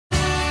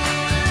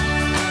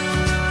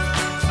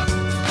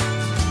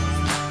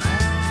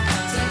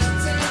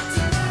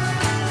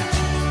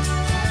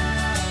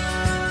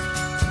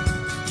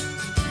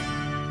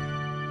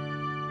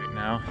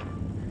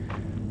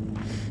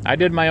I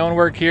did my own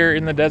work here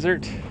in the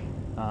desert.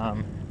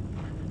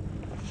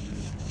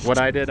 What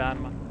I did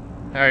on my...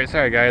 Alright,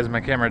 sorry guys, my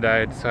camera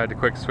died, so I had to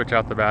quick switch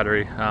out the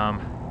battery. I'm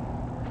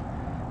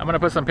gonna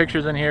put some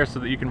pictures in here so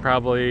that you can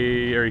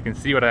probably, or you can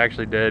see what I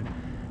actually did,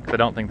 because I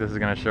don't think this is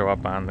gonna show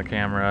up on the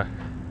camera.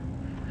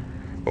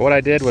 But what I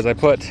did was I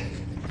put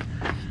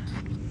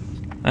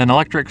an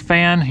electric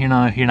fan. You're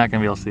not gonna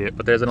be able to see it,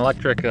 but there's an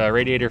electric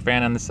radiator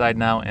fan on this side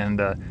now,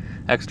 and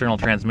external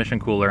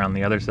transmission cooler on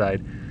the other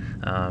side.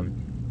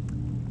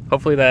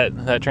 Hopefully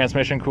that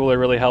transmission cooler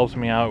really helps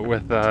me out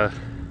with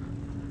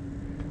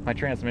my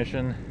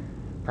transmission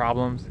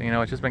problems. You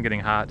know, it's just been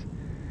getting hot,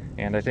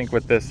 and I think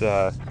with this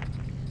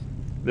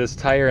this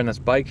tire and this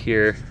bike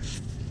here,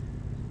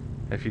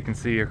 if you can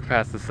see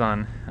past the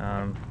sun,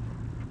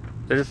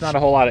 there's just not a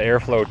whole lot of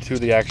airflow to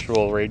the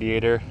actual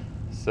radiator.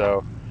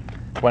 So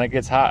when it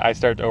gets hot, I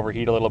start to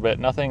overheat a little bit.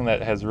 Nothing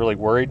that has really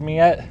worried me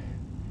yet,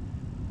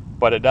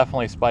 but it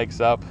definitely spikes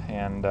up,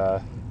 and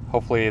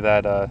hopefully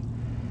that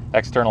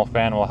external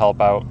fan will help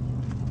out.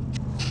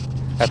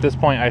 At this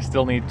point, I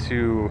still need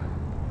to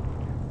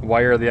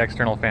wire the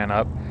external fan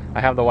up. I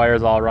have the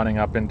wires all running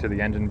up into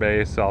the engine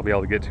bay, so I'll be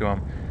able to get to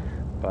them,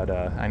 but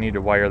I need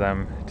to wire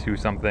them to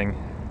something.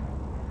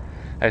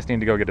 I just need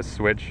to go get a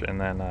switch and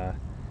then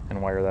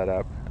and wire that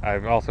up.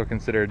 I've also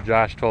considered,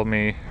 Josh told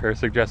me, or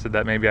suggested,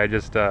 that maybe I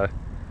just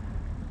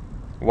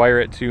wire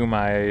it to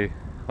my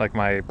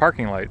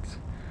parking lights.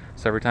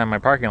 So every time my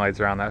parking lights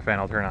are on, that fan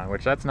will turn on,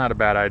 which that's not a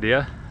bad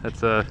idea.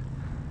 That's a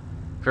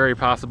very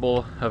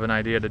possible of an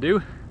idea to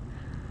do.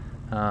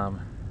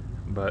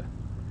 But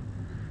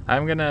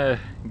I'm gonna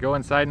go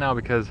inside now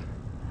because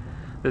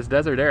this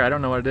desert air, I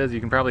don't know what it is. You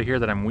can probably hear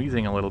that I'm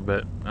wheezing a little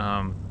bit.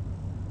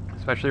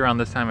 Especially around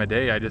this time of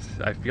day,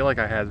 I feel like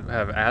I have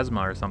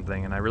asthma or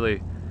something, and I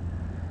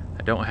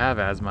don't have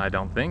asthma, I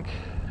don't think.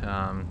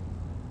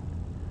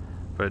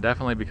 But it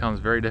definitely becomes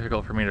very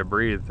difficult for me to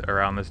breathe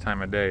around this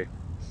time of day.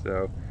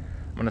 So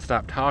I'm gonna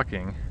stop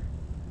talking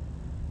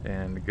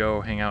and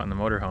go hang out in the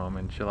motorhome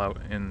and chill out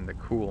in the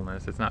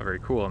coolness. It's not very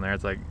cool in there.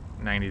 It's like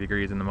 90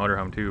 degrees in the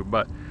motorhome too,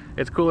 but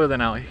it's cooler than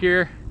out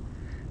here,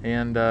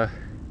 and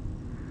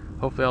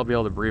hopefully I'll be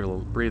able to breathe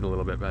a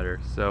little bit better.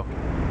 So,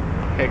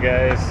 okay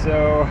guys,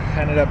 so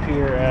ended up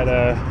here at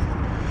a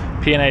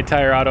P&A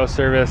Tire Auto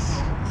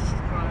Service,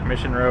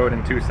 Mission Road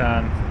in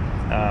Tucson,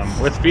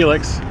 with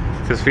Felix,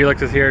 because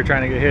Felix is here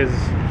trying to get his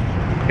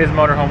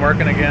motorhome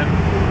working again,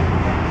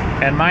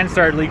 and mine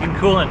started leaking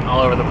coolant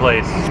all over the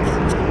place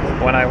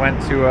when I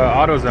went to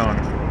Autozone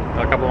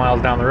a couple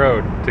miles down the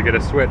road to get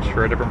a switch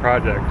for a different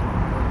project.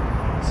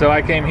 So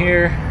I came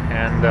here,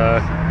 and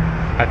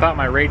I thought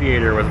my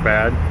radiator was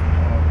bad,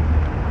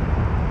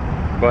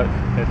 but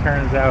it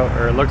turns out,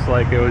 or it looks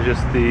like, it was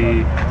just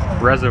the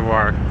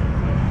reservoir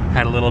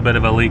had a little bit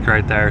of a leak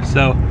right there.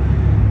 So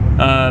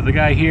the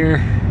guy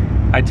here,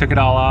 I took it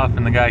all off,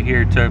 and the guy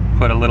here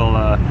put a little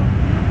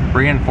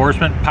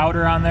reinforcement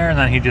powder on there, and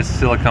then he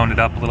just siliconed it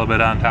up a little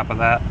bit on top of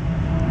that.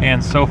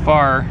 And so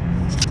far,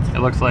 it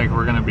looks like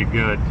we're gonna be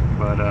good,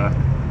 but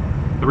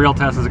the real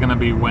test is gonna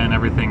be when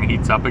everything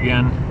heats up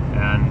again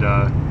and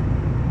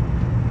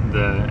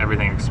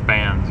everything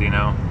expands, you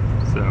know.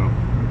 So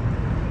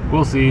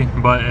we'll see,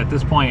 but at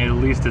this point, at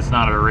least it's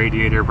not a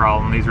radiator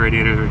problem. These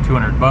radiators are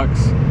 200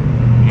 bucks,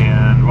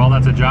 and while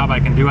that's a job I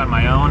can do on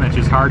my own, it's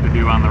just hard to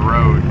do on the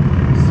road.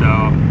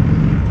 So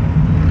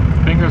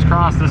fingers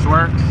crossed this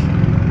works.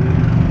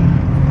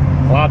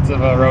 Lots of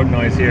road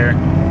noise here,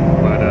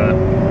 but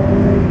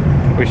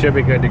we should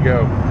be good to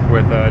go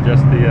with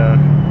just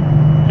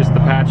the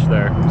patch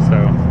there.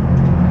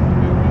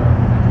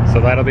 So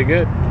that'll be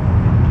good,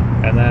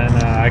 and then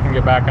I can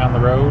get back on the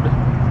road,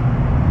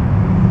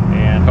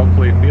 and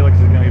hopefully Felix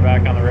is going to be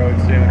back on the road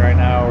soon. Right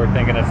now we're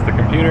thinking it's the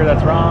computer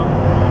that's wrong,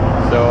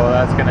 so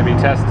that's going to be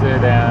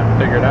tested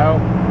and figured out.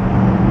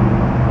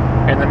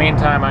 In the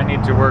meantime, I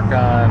need to work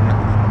on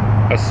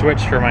a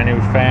switch for my new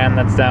fan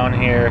that's down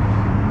here.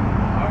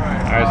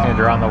 I just need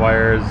to run the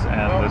wires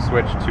and the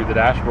switch to the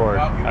dashboard.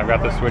 I've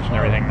got the switch and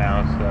everything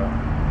now, so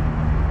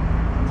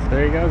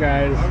there you go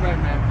guys.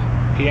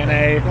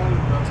 P&A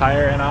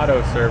Tire and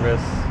Auto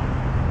Service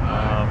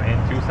in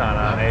Tucson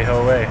on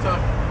Aho Way.